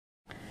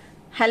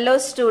Hello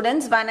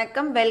students,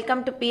 வணக்கம்.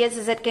 Welcome to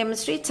PSZ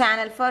Chemistry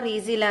channel for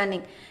easy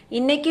learning.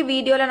 இன்னைக்கு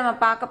வீடியோல நம்ம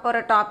பார்க்க போற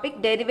topic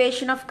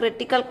derivation of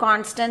critical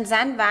constants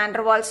and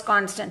Vander Waals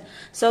constant.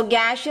 So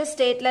gaseous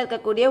stateல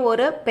இருக்கக்கூடிய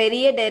ஒரு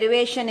பெரிய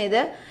derivation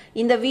இது.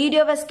 இந்த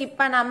வீடியோவை ஸ்கிப்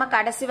பண்ணாம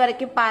கடைசி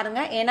வரைக்கும்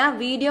பாருங்க. ஏனா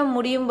வீடியோ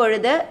முடியும்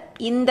பொழுது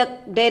இந்த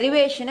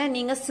டெரிவேஷனை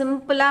நீங்க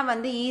சிம்பிளா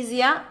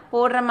ஈஸியா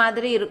போடுற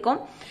மாதிரி இருக்கும்.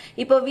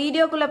 இப்போ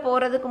வீடியோக்குள்ள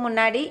போறதுக்கு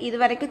முன்னாடி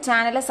இதுவரைக்கும்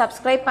சேனலை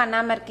சப்ஸ்கிரைப்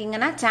பண்ணாம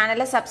இருக்கீங்கன்னா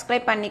சேனலை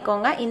சப்ஸ்கிரைப்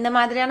பண்ணிக்கோங்க. இந்த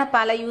மாதிரியான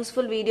பல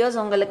யூஸ்ஃபுல்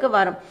வீடியோஸ் உங்களுக்கு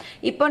வரும்.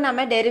 இப்போ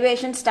நம்ம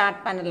டெரிவேஷன்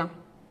ஸ்டார்ட் பண்ணலாம்.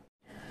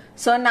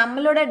 சோ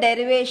நம்மளோட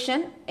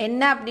டெரிவேஷன்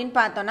என்ன அப்படினு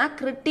பார்த்தோம்னா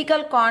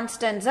கிரிட்டிக்கல்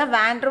கான்ஸ்டன்ட்ஸ்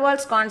வாண்டர்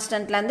வால்ஸ்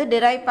கான்ஸ்டன்ட்ல இருந்து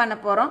டிரைவ் பண்ண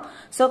போறோம்.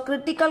 சோ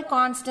கிரிட்டிக்கல்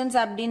கான்ஸ்டன்ட்ஸ்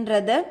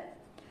அப்படின்றது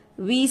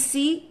Vc,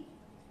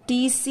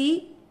 Tc,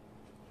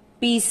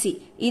 Pc.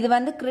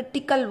 இது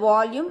critical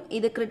volume,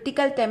 இது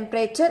critical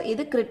temperature,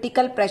 இது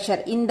critical pressure.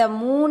 இந்த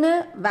மூணு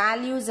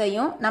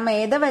வேல்யூஸையும் நம்ம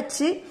எதை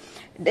வச்சு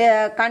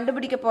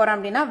கண்டுபிடிக்க போறோம்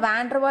அப்படின்னா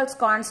வாண்டர் வால்ஸ்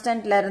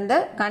கான்ஸ்டன்ட்ல இருந்து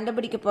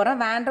கண்டுபிடிக்க போறோம்.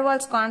 வாண்டர்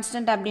வால்ஸ்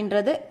கான்ஸ்டன்ட்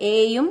அப்படின்றது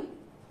Aயும்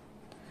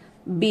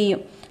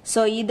Bயும்.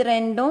 சோ இது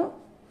ரெண்டும்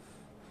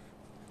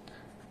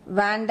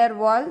வாண்டர்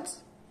வால்ஸ்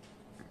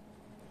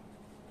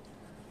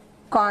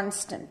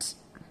கான்ஸ்டன்ட்ஸ்.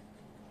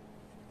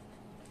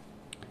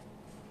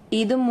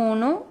 இது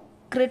மூணு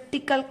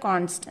critical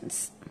constants.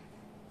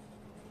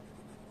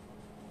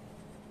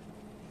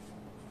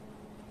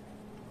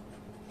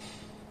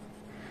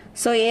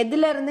 So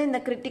எதில இருந்து இந்த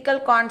critical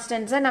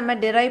constants நம்ம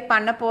derive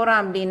பண்ண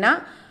போறோம் அப்படினா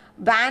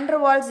Vander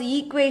Waals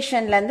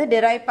equationல இருந்து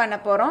derive பண்ண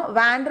போறோம்.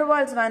 Vander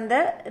Waals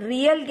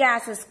real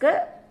gasesக்கு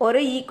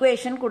ஒரு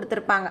equation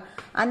கொடுத்திருப்பாங்க.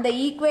 அந்த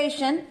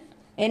equation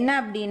என்ன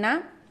அப்படினா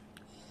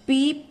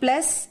P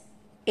plus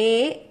A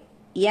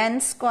n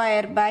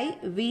square by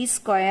V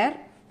square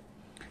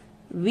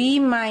V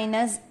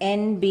minus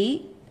NB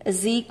is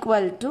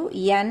equal to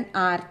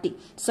nRT.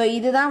 So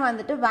இதுதான்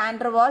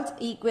Vander Waals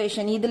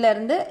equation. இதில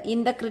இருந்து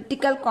இந்த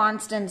critical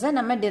constants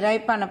நம்ம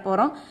derive பண்ண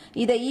போறோம்.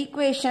 இத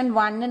equation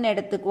 1 ன்னு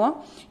எடுத்துக்குவோம்.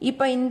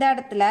 இப்போ இந்த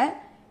இடத்துல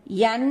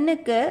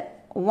n-க்கு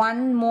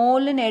 1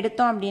 mole ன்னு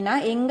எடுத்தோம் அப்படினா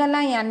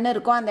எங்கெல்லாம் n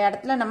இருக்கோ அந்த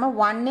இடத்துல நம்ம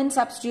 1 ன்னு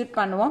substitute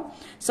பண்ணுவோம்.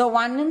 So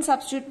 1 ன்னு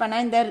substitute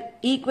பண்ணா இந்த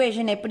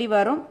equation எப்படி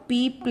வரும்?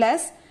 P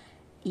plus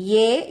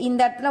A இந்த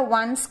இடத்துல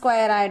 1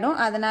 ஸ்கொயர் ஆயிடும்.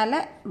 அதனால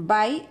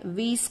by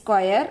V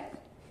ஸ்கொயர்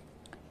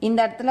இந்த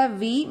இடத்துல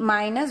V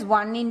minus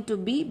 1 into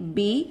B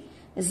B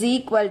is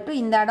equal to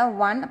இந்த இடம்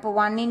 1 அப்போ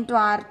 1 into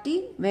RT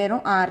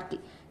வெறும் RT.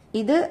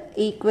 இது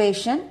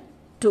equation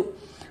 2.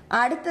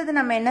 அடுத்தது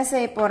நம்ம என்ன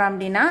செய்ய போறோம்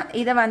அப்படின்னா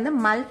இதை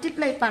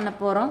மல்டிப்ளை பண்ண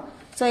போறோம்.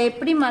 ஸோ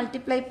எப்படி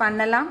மல்டிப்ளை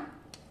பண்ணலாம்?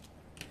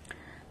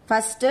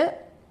 ஃபர்ஸ்ட்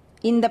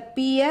இந்த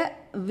P-ய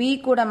V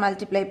கூட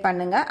மல்டிப்ளை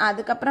பண்ணுங்க.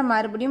 அதுக்கப்புறம்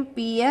மறுபடியும்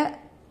P-ய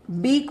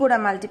B கூட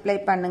மல்டிப்ளை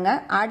பண்ணுங்க.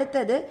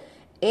 அடுத்தது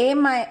A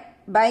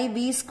by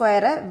V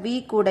ஸ்கொயரை V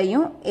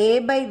கூடையும் A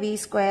by V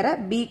ஸ்கொயரை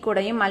B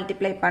கூடையும்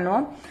மல்டிப்ளை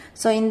பண்ணுவோம்.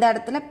 ஸோ இந்த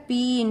இடத்துல P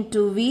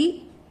into V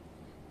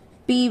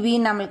PV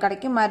நம்மளுக்கு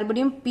கிடைக்கும்.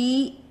 மறுபடியும் P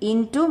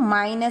into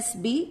minus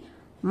B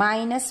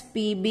minus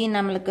PB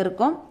நம்மளுக்கு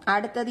இருக்கும்.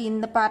 அடுத்தது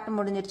இந்த பார்ட்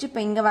முடிஞ்சிருச்சு.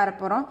 இப்போ இங்க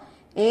வரப்போறோம்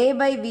A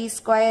by V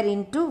square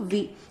into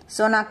V.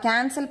 So நான்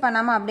கேன்சல்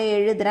பண்ணாம அப்படியே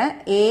எழுதுறேன்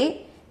A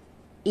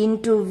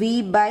into V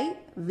by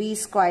V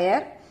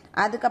square.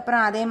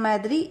 அதுக்கப்புறம் அதே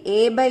மாதிரி A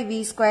by V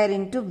square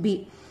into B.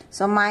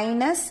 So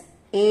minus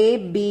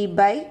AB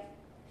by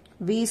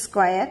V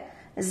square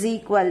is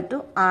equal to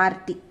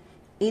RT.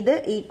 இது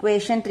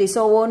equation 3.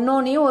 So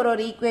ஒன்னொன்னையும்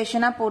ஒரு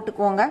equation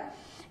போட்டுக்கோங்க.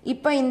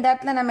 இப்போ இந்த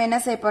இடத்துல நம்ம என்ன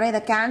செய்ய போறோம்?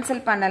 இதை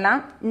கேன்சல்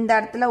பண்ணலாம். இந்த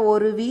இடத்துல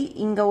ஒரு V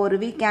இங்க ஒரு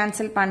V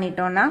கேன்சல்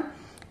பண்ணிட்டோம்னா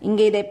இங்க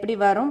இது எப்படி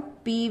வரும்?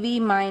 PV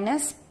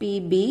minus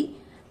PB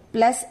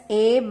plus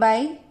A by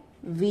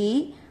V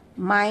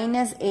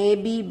minus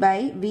AB by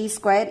V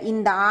square.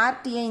 இந்த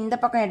RT இந்த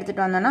பக்கம்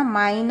எடுத்துட்டு வந்தோம்னா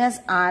minus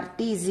RT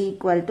is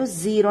equal to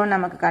 0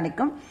 நமக்கு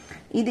கிடைக்கும்.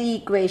 இது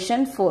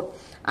equation 4.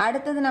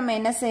 அடுத்தது நம்ம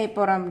என்ன செய்ய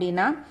போறோம்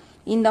அப்படின்னா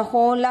இந்த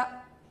whole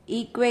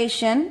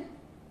equation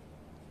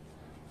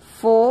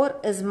 4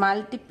 is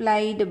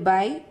multiplied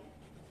by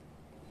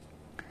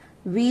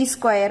V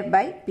square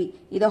by P.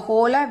 இத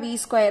whole V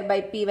square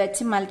by P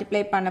வச்சு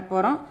multiply பண்ண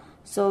போறோம்.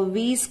 So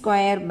V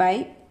square by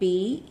P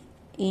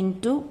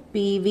into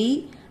PV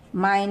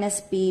minus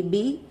PB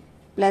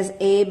plus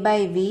A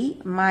by V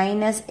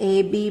minus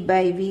AB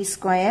by V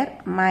square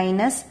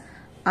minus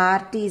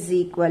RT is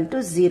equal to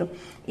 0.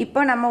 இப்போ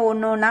நம்ம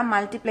ஒன்னொன்னா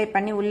multiply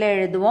பண்ணி உள்ள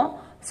எழுதுவோம்.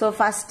 ஸோ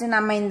ஃபர்ஸ்ட்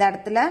நம்ம இந்த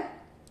இடத்துல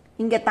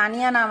இங்க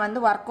தனியா நான்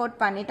ஒர்க்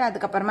அவுட் பண்ணிட்டு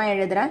அதுக்கப்புறமா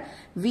எழுதுறேன்.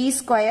 V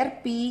square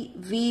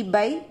PV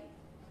by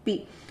P.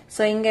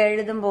 So இங்க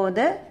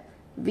எழுதும்போது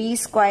V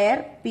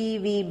square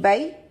PV by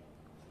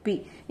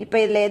P. இப்போ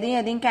இதுல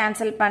எதையும்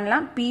கேன்சல்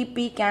பண்ணலாம். PP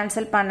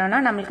கேன்சல் பண்ணோம்னா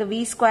நமக்கு V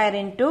ஸ்கொயர்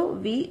இன்டூ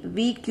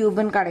V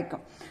கியூப்னு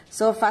கிடைக்கும்.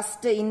 ஸோ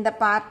ஃபர்ஸ்ட் இந்த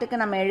பார்ட்டுக்கு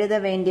நம்ம எழுத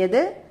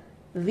வேண்டியது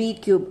V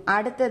கியூப்.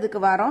 அடுத்ததுக்கு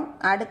வரோம்.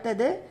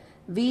 அடுத்தது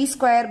V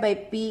square by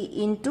P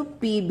into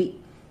PB.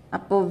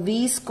 அப்போ V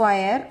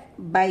square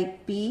by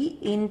P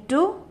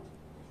into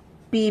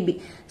PB.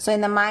 So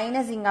இந்த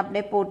மைனஸ் இங்க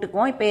அப்படியே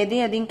போட்டுக்குவோம். இப்போ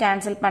எதையும்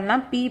கேன்சல்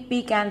பண்ணலாம்.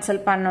 PP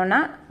கேன்சல் பண்ணோம்னா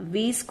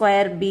V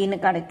ஸ்கொயர் B ன்னு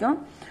கிடைக்கும்.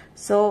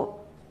 So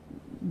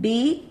B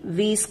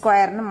V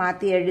ஸ்கொயர்னு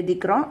மாத்தி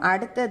எழுதிக்கிறோம்.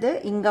 அடுத்தது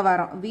இங்க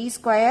வரும் V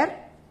square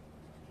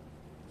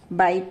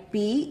by P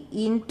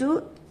into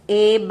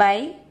A by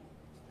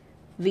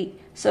V.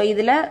 So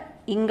இதுல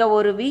இங்க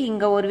ஒரு V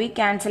இங்க ஒரு V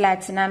கேன்சல்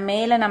ஆச்சுன்னா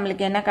மேல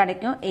நம்மளுக்கு என்ன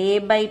கிடைக்கும்? A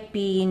by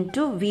P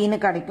into V ன்னு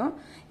கிடைக்கும்.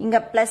 இங்க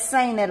பிளஸ்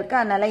சைன் இருக்கு,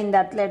 அதனால இந்த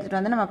இடத்துல எடுத்துட்டு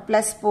வந்து நம்ம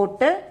பிளஸ்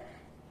போட்டு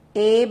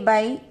A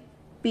by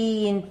P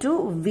into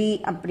V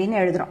அப்படின்னு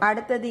எழுதுறோம்.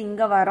 அடுத்தது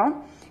இங்க வரும்,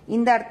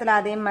 இந்த இடத்துல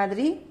அதே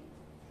மாதிரி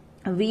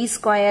V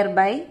square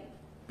by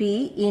P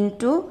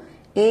into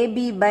AB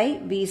by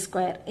V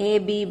square,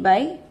 AB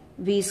by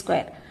V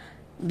square.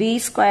 V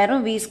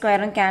ஸ்கொயரும் V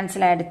ஸ்கொயரும்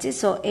cancel ஆயிடுச்சு.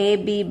 ஸோ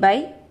AB by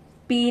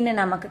P ன்னு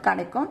நமக்கு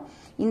கிடைக்கும்.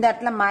 இந்த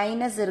இடத்துல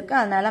மைனஸ் இருக்கு,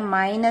 அதனால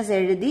மைனஸ்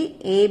எழுதி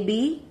AB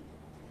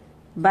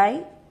by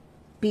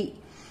P.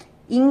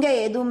 இங்க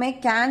எதுவுமே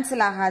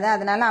கேன்சல் ஆகாது,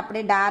 அதனால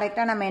அப்படியே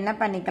டைரக்டா நம்ம என்ன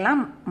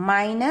பண்ணிக்கலாம்?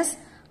 Minus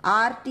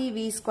RT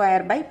V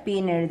square by P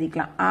ன்னு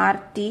எழுதிக்கலாம்.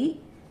 RT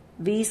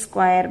V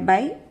square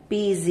by P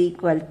is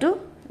equal to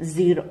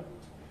 0.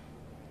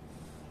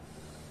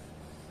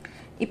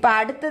 இப்ப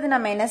அடுத்தது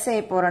நம்ம என்ன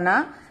செய்ய போறோம்னா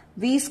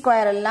V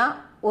ஸ்கொயர் எல்லாம்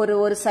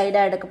ஒரு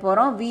சைடா எடுக்க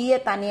போறோம். V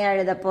தனியா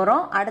எழுத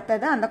போறோம்.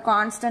 அடுத்தது அந்த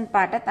கான்ஸ்டன்ட்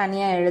பார்ட்டை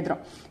தனியா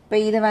எழுதுறோம். இப்ப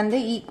இது வந்து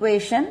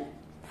ஈக்குவேஷன்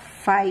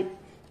 5.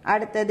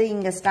 அடுத்தது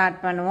இங்க ஸ்டார்ட்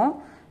பண்ணுவோம்.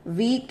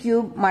 V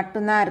கியூப்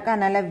மட்டும்தான் இருக்கு,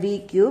 அதனால V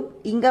கியூப்.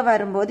 இங்க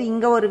வரும்போது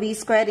இங்க ஒரு V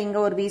ஸ்கொயர் இங்க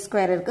ஒரு V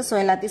ஸ்கொயர் இருக்கு. ஸோ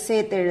எல்லாத்தையும்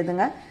சேர்த்து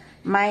எழுதுங்க.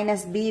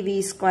 Minus B V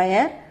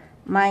square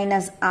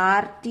minus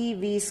RT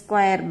V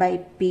square by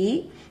P.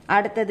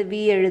 அடுத்தது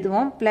V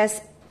எழுதுவோம். Plus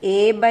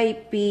A by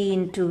P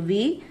into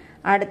V.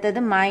 அடுத்தது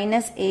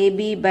minus AB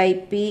by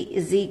P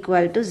is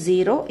equal to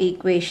 0.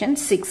 Equation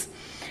 6.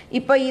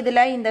 இப்போ இதுல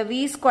இந்த V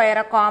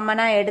ஸ்கொயரை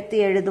காமனா எடுத்து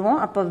எழுதுவோம்.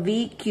 அப்போ V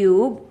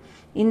கியூப்,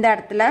 இந்த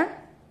இடத்துல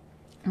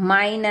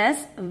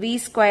மைனஸ் V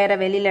ஸ்கொயரை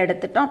வெளியில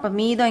எடுத்துட்டோம். அப்ப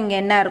மீதம் இங்க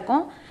என்ன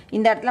இருக்கும்?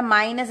 இந்த இடத்துல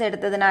மைனஸ்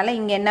எடுத்ததுனால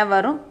இங்க என்ன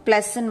வரும்?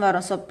 பிளஸ்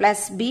வரும். So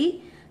plus B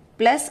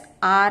plus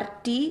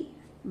RT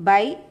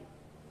by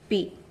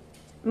P.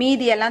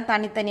 மீதி எல்லாம்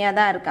தனித்தனியா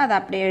தான் இருக்கு, அதை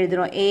அப்படியே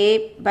எழுதுறோம். A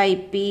by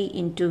P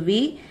into V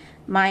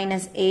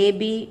minus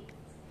AB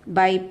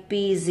by P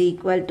is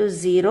equal to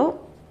 0.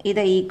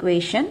 இதை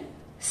ஈக்குவேஷன்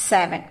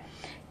 7.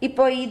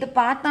 இப்போ இது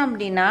பார்த்தோம்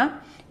அப்படின்னா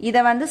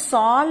இதை வந்து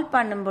சால்வ்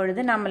பண்ணும்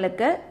பொழுது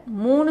நம்மளுக்கு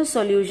 3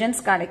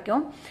 சொல்யூஷன்ஸ்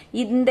கிடைக்கும்.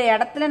 இந்த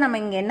இடத்துல நம்ம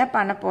இங்க என்ன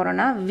பண்ண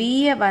போறோம்னா V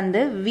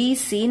வந்து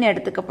VCன்னு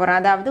எடுத்துக்க போறோம்.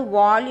 அதாவது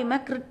வால்யூமை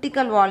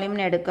கிரிட்டிக்கல்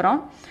வால்யூம்னு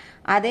எடுக்கிறோம்.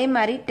 அதே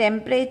மாதிரி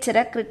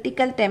டெம்பரேச்சரை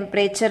கிரிட்டிக்கல்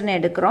டெம்பரேச்சர்னு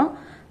எடுக்கிறோம்.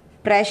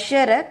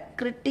 ப்ரெஷரை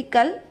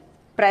கிரிட்டிக்கல்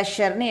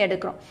ப்ரெஷர்னு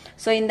எடுக்கிறோம்.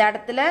 ஸோ இந்த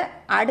இடத்துல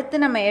அடுத்து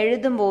நம்ம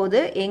எழுதும்போது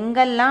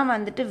எங்கெல்லாம்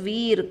வந்துட்டு V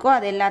இருக்கோ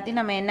அது எல்லாத்தையும்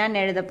நம்ம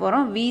என்னன்னு எழுத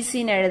போறோம்?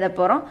 VCன்னு எழுத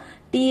போறோம்.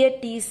 T-ய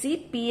TC,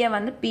 P-ய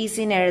வந்து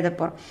PC-ன்னு எழுத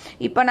போறோம்.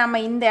 இப்போ நம்ம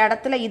இந்த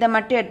இடத்துல இதை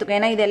மட்டும் எடுத்துக்கோ,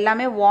 ஏன்னா இது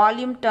எல்லாமே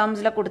வால்யூம்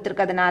டேர்ம்ஸ்ல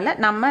கொடுத்துருக்கிறதுனால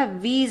நம்ம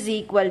V is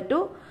equal to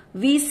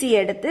VC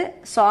எடுத்து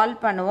சால்வ்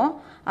பண்ணுவோம்.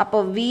 அப்போ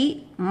V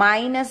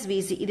மைனஸ்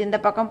VC இது இந்த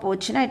பக்கம்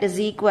போச்சுன்னா இட் இஸ்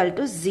ஈக்குவல்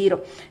டு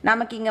 0.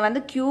 நமக்கு இங்க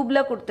வந்து கியூப்ல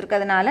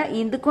கொடுத்துருக்கிறதுனால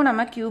இதுக்கும்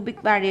நம்ம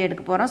கியூபிக் வேல்யூ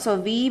எடுக்க போறோம். So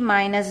V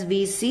minus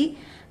VC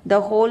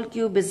the whole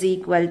cube is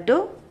equal to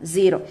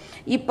 0.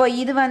 இப்போ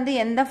இது வந்து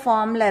எந்த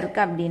ஃபார்ம்ல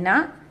இருக்கு அப்படின்னா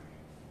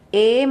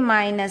A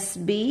minus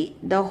B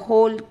the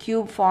whole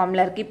cube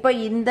ஃபார்ம்ல இருக்கு. இப்போ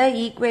இந்த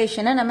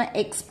ஈக்குவேஷனை நம்ம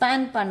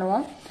எக்ஸ்பேண்ட்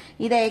பண்ணுவோம்.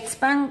 இதை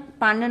எக்ஸ்பேண்ட்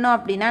பண்ணணும்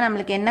அப்படின்னா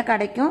நம்மளுக்கு என்ன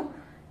கிடைக்கும்?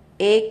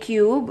 A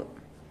cube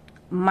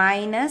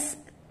minus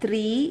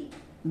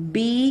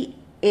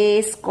 3BA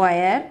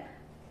square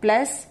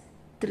plus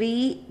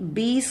 3B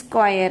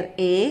square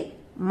A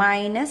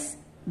minus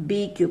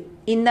B cube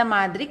இந்த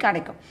மாதிரி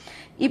கிடைக்கும்.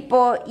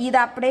 இப்போ இது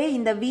அப்படியே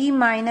இந்த V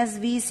minus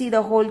VC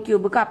the whole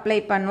cubeக்கு apply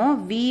பண்ணுவோம்.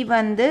 V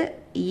வந்து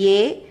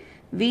A,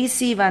 VC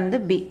வந்து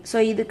B. ஸோ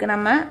இதுக்கு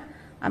நம்ம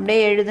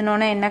அப்படியே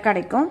எழுதணும்னா என்ன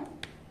கிடைக்கும்?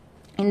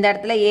 இந்த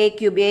இடத்துல A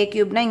cube, A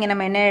cubeனா இங்க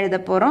நம்ம என்ன எழுத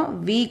போறோம்?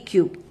 V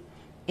cube.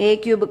 A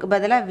cubeக்கு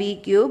பதிலாக V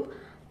cube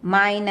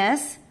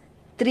minus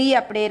 3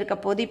 அப்படியே இருக்க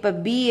போது. இப்போ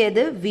B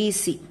எது?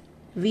 VC.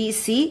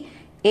 VC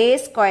A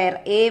square,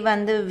 A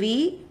வந்து V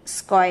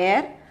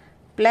square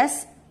plus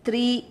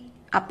 3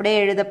 அப்படியே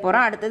எழுத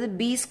போறோம். அடுத்தது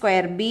B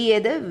square, B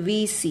எது?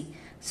 VC.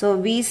 So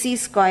VC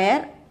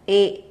square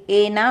A,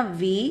 Aனா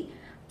V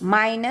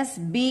minus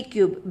B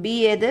cube, B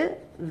எது?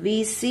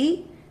 VC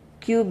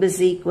cube is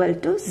equal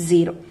to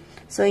 0.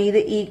 So இது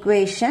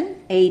ஈக்குவேஷன்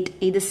 8.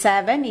 இது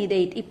 7, இது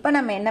 8. இப்போ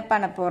நம்ம என்ன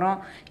பண்ண போறோம்?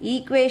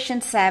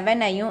 ஈக்குவேஷன்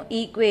 7ஐயும்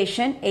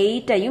ஈக்குவேஷன்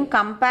 8ஐயும்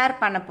கம்பேர்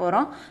பண்ண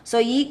போறோம். ஸோ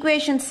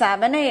ஈக்குவேஷன்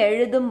 7ஐ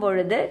எழுதும்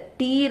பொழுது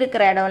T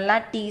இருக்கிற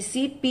இடம்லாம்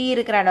TC, P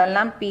இருக்கிற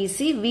இடம்லாம்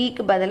PC,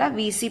 Vக்கு பதிலாக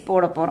VC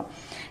போட போறோம்.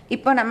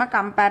 இப்போ நம்ம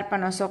கம்பேர்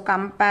பண்ணோம். So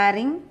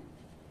comparing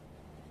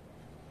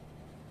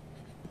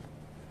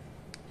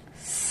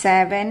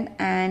 7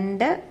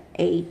 and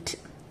 8.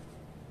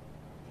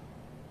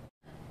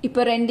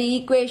 இப்போ ரெண்டு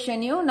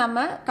ஈக்குவேஷனையும்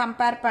நம்ம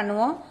கம்பேர்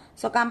பண்ணுவோம்.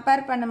 ஸோ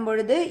கம்பேர் பண்ணும்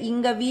பொழுது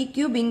இங்க V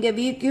கியூப் இங்க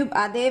V கியூப்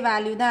அதே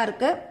வேல்யூ தான்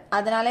இருக்கு,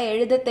 அதனால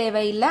எழுத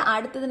தேவையில்லை.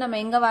 அடுத்தது நம்ம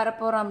எங்க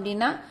வரப்போறோம்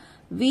அப்படின்னா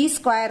v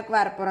ஸ்கொயருக்கு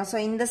வர போறோம். சோ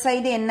இந்த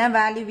சைடு என்ன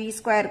வேல்யூ v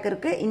ஸ்கொயருக்கு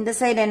இருக்கு, இந்த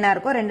சைடு என்ன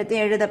இருக்கோ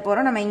ரெண்டுத்தையும் எழுத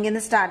போறோம். நம்ம இங்க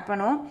இருந்து ஸ்டார்ட்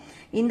பண்ணுவோம்.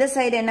 இந்த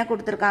சைடு என்ன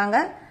கொடுத்திருக்காங்க,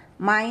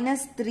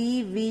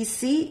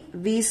 -3vc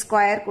v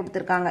ஸ்கொயர்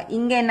கொடுத்திருக்காங்க.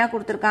 இங்க என்ன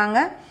கொடுத்திருக்காங்க,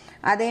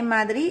 அதே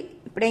மாதிரி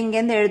இப்படி இங்க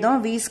இருந்து எழுதும்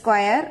v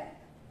square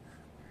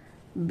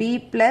b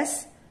plus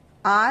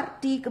r,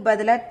 t க்கு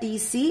பதிலா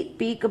tc,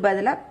 p க்கு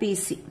பதிலா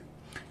pc.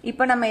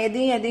 இப்போ நம்ம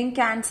எதையும்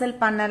கேன்சல்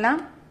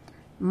பண்ணலாம்.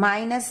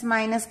 மைனஸ்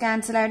மைனஸ்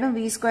கேன்சல் ஆயிடும்,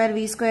 v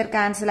ஸ்கொயர்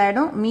கேன்சல்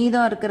ஆயிடும்.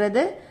 மீதம்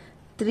இருக்கிறது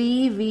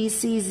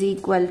 3vc is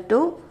equal to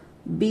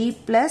b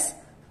plus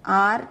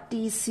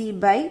rtc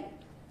by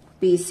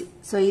pc.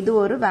 so இது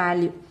ஒரு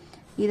வேல்யூ.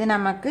 இது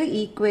நமக்கு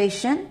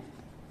ஈக்குவேஷன்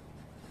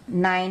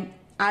 9.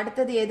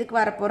 அடுத்தது எதுக்கு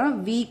வர போறோம்,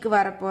 v க்கு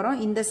வர போறோம்.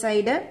 இந்த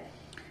side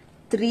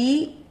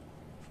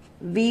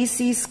 3vc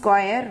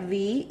square v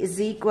is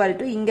equal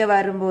to இங்க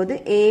வரும்போது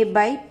a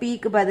by p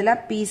க்கு பதிலா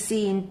pc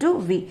into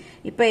v.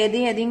 இப்போ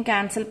எதையும்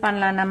கேன்சல்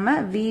பண்ணலாம். நம்ம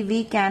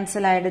v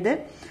கேன்சல் ஆயிடுது.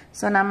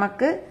 சோ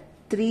நமக்கு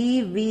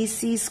 3vc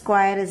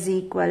square is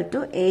equal to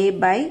a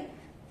by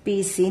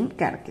pc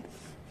கிடைக்குது.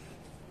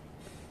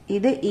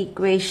 இது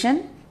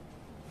ஈக்குவேஷன்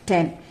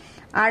 10.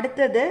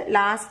 அடுத்தது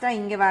லாஸ்டா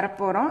இங்க வர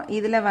போறோம்.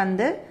 இதுல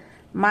வந்து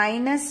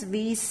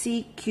 -vc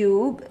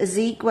cube is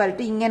equal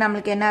to இங்க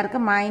நமக்கு என்ன இருக்கு,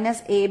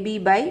 -ab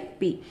by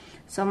p.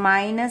 so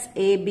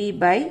 -ab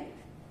by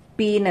p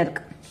ன்னு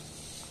இருக்கு.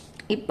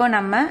 இப்போ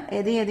நம்ம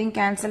எதையும்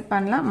கேன்சல்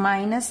பண்ணலாம்.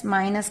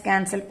 மைனஸ்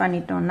கேன்சல்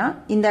பண்ணிட்டோம்னா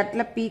இந்த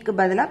இடத்துல p க்கு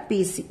பதிலா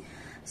pc.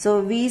 so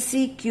vc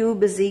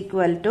cube is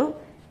equal to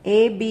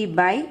ab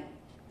by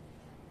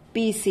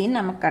pc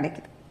நமக்கு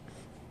கிடைக்குது.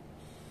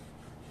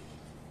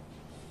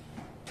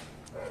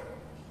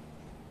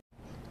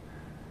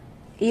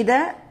 இத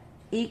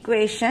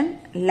ஈக்குவேஷன்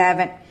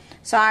 11.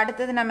 சோ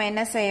அடுத்தது நம்ம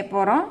என்ன செய்ய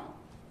போறோம்,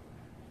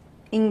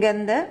 இங்க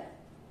இருந்து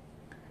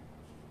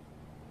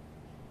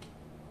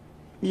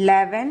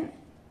 11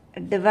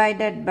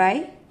 divided by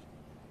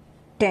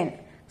 10.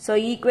 so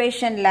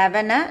equation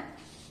 11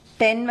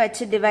 10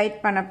 வச்சு divide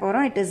பண்ண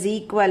போறோம். it is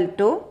equal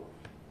to,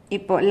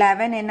 இப்போ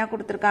 11 என்ன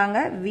கொடுத்திருக்காங்க,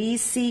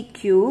 vc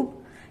cube,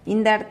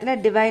 இந்த இடத்துல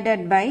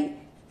divided by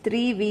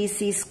 3vc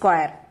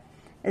square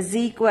is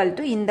equal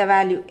to இந்த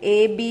value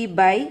ab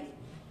by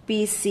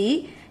pc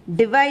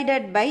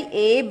divided by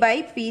a by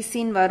pc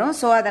ன்னு வரும்.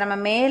 so அதை நம்ம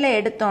மேலே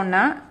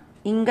எடுத்தோம்னா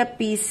இங்க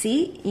pc,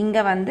 இங்க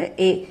வந்து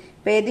a.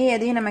 இப்போ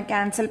எதையும் நம்ம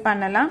கேன்சல்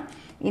பண்ணலாம்.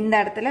 இந்த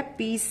இடத்துல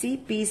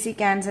pc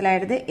கேன்சல்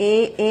ஆயிடுது,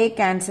 a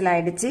கேன்சல்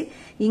ஆயிடுச்சு.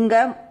 இங்க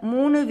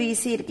 3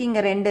 vc இருக்கு,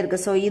 இங்க 2 இருக்கு.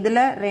 சோ இதுல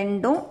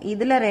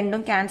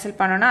ரெண்டும் கேன்சல்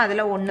பண்ணோம்னா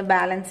அதுல ஒன்னு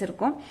பேலன்ஸ்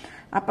இருக்கும்.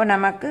 அப்போ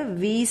நமக்கு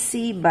vc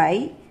by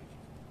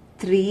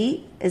 3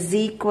 is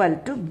equal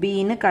to b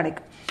ன்னு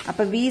கிடைக்கும்.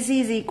 அப்ப vc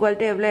is equal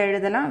to எவ்வளவு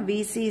எழுதலாம்,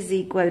 vc is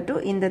equal to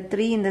இந்த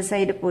 3 இந்த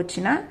சைடு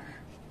போச்சுன்னா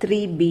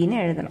 3b ன்னு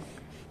எழுதலாம்.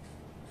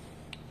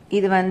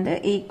 இது வந்து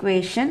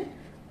ஈக்குவேஷன்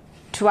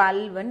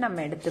 12 நம்ம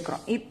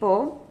எடுத்துக்கிறோம். இப்போ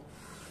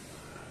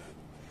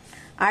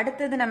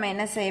அடுத்தது நம்ம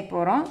என்ன செய்ய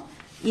போறோம்,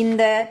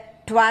 இந்த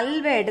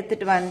 12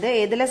 எடுத்துட்டு வந்து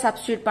எதுல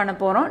சப்ஸ்டிட்யூட் பண்ண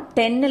போறோம்,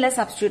 10ல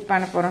சப்ஸ்டிட்யூட்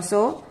பண்ண போறோம்.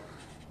 So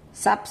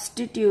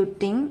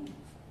substituting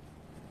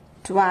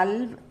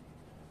 12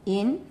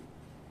 in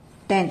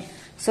 10.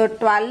 so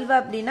 12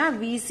 அப்படினா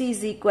vc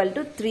is equal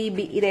to 3b.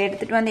 இதை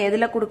எடுத்துட்டு வந்து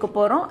எதுல கொடுக்க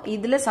போறோம்,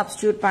 இதுல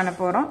சப்ஸ்டிட்யூட் பண்ண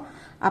போறோம்.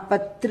 அப்ப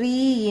 3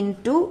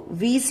 into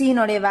vc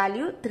னுடைய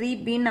வேல்யூ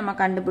 3b நம்ம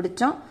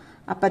கண்டுபிடிச்சோம்.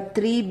 அப்ப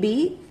 3b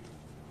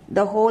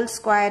the whole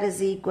square is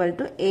equal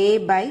to a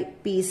by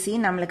pc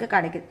நம்மளுக்கு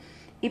கிடைக்குது.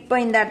 இப்போ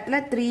இந்த இடத்துல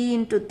 3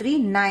 into 3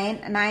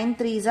 9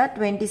 3s are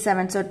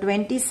 27. so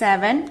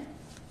 27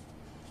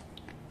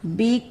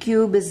 b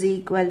cube is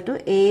equal to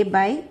a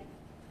by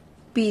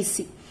pc.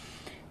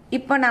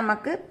 இப்போ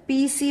நமக்கு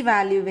pc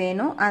வேல்யூ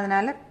வேணும்.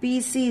 அதனால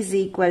pc is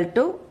equal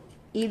to,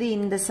 இது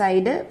இந்த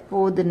சைடு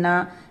போதுன்னா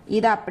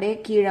இது அப்படியே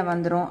கீழே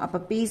வந்துரும். அப்ப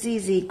pc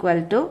is equal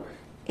to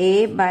a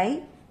by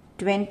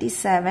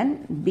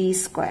 27b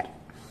square.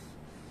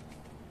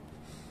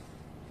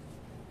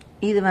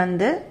 இது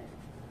வந்து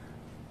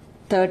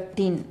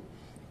 13.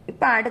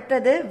 இப்ப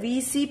அடுத்தது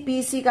vc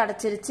pc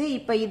கிடைச்சிருச்சு.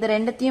 இப்ப இது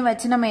ரெண்டுத்தையும்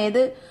வச்சு நம்ம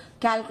எது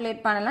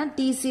கால்குலேட் பண்ணலாம்,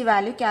 tc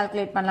வேல்யூ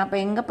கால்குலேட் பண்ணலாம். அப்ப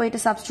எங்க போயிட்டு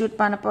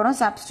சப்ஸ்டிட்யூட் பண்ண போறோம்,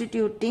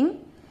 சப்ஸ்டிட்யூட்டிங்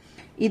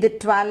இது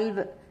 12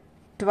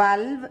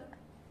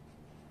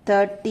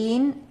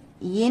 13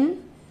 in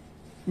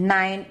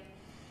 9.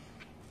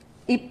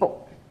 இப்போ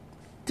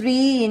 3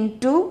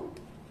 into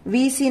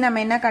vc நம்ம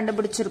என்ன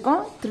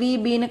கண்டுபிடிச்சிருக்கோம்,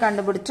 3b ன்னு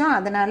கண்டுபிடிச்சோம்.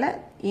 அதனால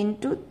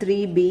into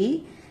 3b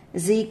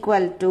is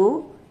equal to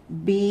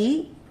b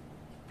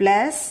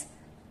plus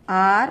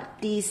r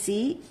tc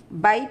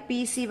by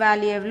pc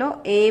value எவ்வளோ,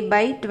 a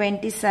by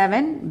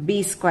 27b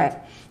square.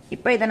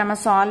 இப்போ இதை நம்ம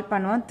சால்வ்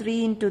பண்ணுவோம். 3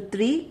 into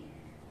 3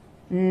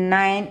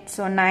 9.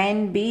 so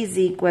 9b is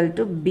equal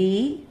to b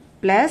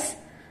plus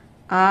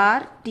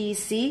r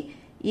tc.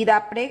 இது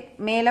அப்படியே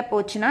மேல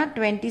போச்சுன்னா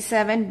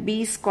 27b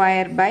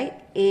square by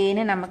a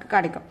ன்னு நமக்கு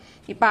கிடைக்கும்.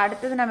 இப்போ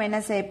அடுத்தது நம்ம என்ன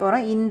செய்ய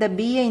போறோம், இந்த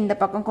b இந்த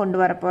பக்கம் கொண்டு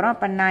வர போறோம்.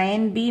 அப்ப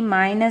 9b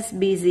minus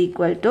b is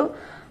equal to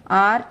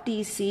r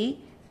tc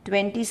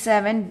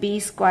 27b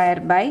square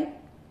by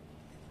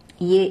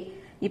a.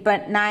 இப்போ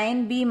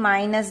 9b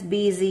minus b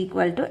is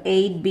equal to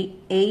 8b.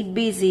 8b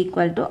is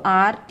equal to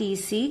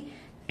RTC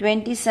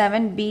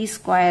 27b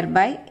square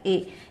by a.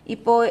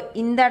 இப்போ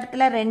இந்த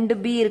இடத்துல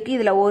 2b இருக்கு,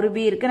 இதுல 1b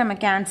இருக்கு, நம்ம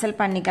கேன்சல்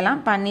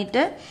பண்ணிக்கலாம்.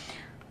 பண்ணிட்டு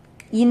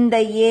இந்த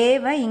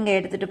a-வை இங்க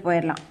எடுத்துட்டு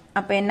போயிடலாம்.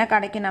 அப்ப என்ன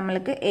கிடைக்கும்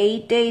நம்மளுக்கு?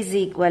 8a is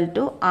equal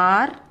to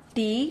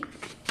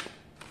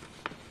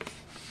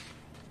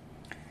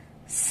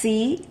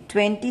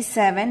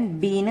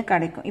RTC27b னு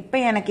கிடைக்கும். இப்போ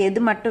எனக்கு எது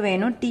மட்டும்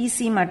வேணும்? TC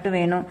மட்டும்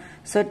வேணும்.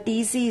 So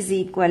TC is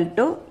equal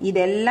to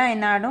இதெல்லாம்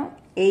என்னாடும்?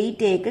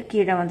 8aக்கு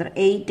கீழே வந்துடும்.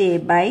 8a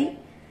by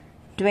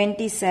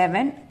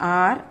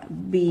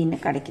 27RB னு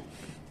கிடைக்கும்.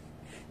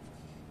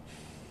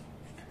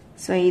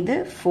 So இது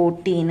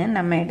 14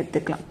 நம்ம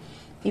எடுத்துக்கலாம்.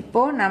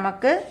 இப்போ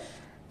நமக்கு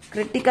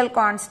critical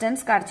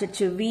constants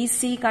கிடைச்சிருச்சு.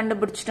 VC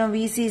கண்டுபிடிச்சிட்டோம்.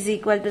 VC is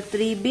equal to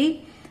 3b,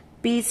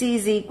 PC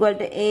is equal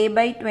to a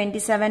by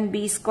 27b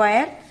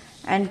square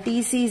and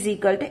TC is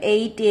equal to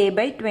 8a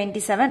by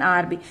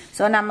 27RB.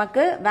 So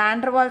நமக்கு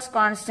Vander Waals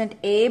constant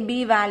AB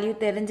value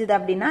தெரிஞ்சது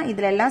அப்படின்னா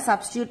இதுல எல்லாம்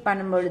substitute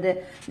பண்ணும்பொழுது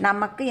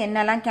நமக்கு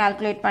என்னெல்லாம்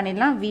calculate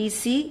பண்ணிடலாம்?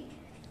 VC,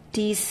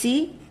 TC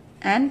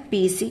and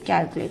PC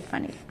calculate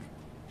பண்ணிடலாம்.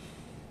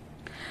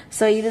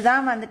 So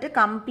இதுதான் வந்துட்டு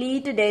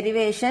complete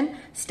derivation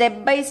step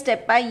by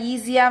step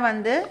ஈஸியா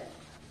வந்து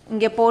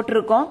இங்க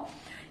போட்டிருக்கோம்.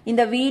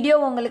 இந்த வீடியோ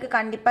உங்களுக்கு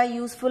கண்டிப்பா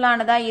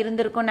யூஸ்ஃபுல்லானதா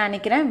இருந்திருக்கும்னு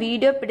நினைக்கிறேன்.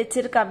 வீடியோ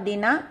பிடிச்சிருக்கு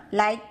அப்படின்னா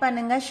லைக்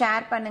பண்ணுங்க,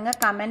 ஷேர் பண்ணுங்க,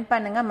 கமெண்ட்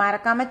பண்ணுங்க,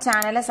 மறக்காம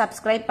சேனலை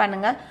சப்ஸ்கிரைப்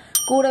பண்ணுங்க.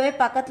 கூடவே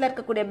பக்கத்துல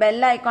இருக்கக்கூடிய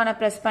பெல் ஐகானை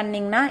பிரஸ்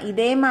பண்ணீங்கன்னா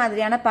இதே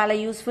மாதிரியான பல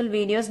யூஸ்ஃபுல்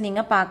வீடியோஸ்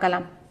நீங்க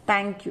பார்க்கலாம்.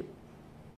 தேங்க்யூ.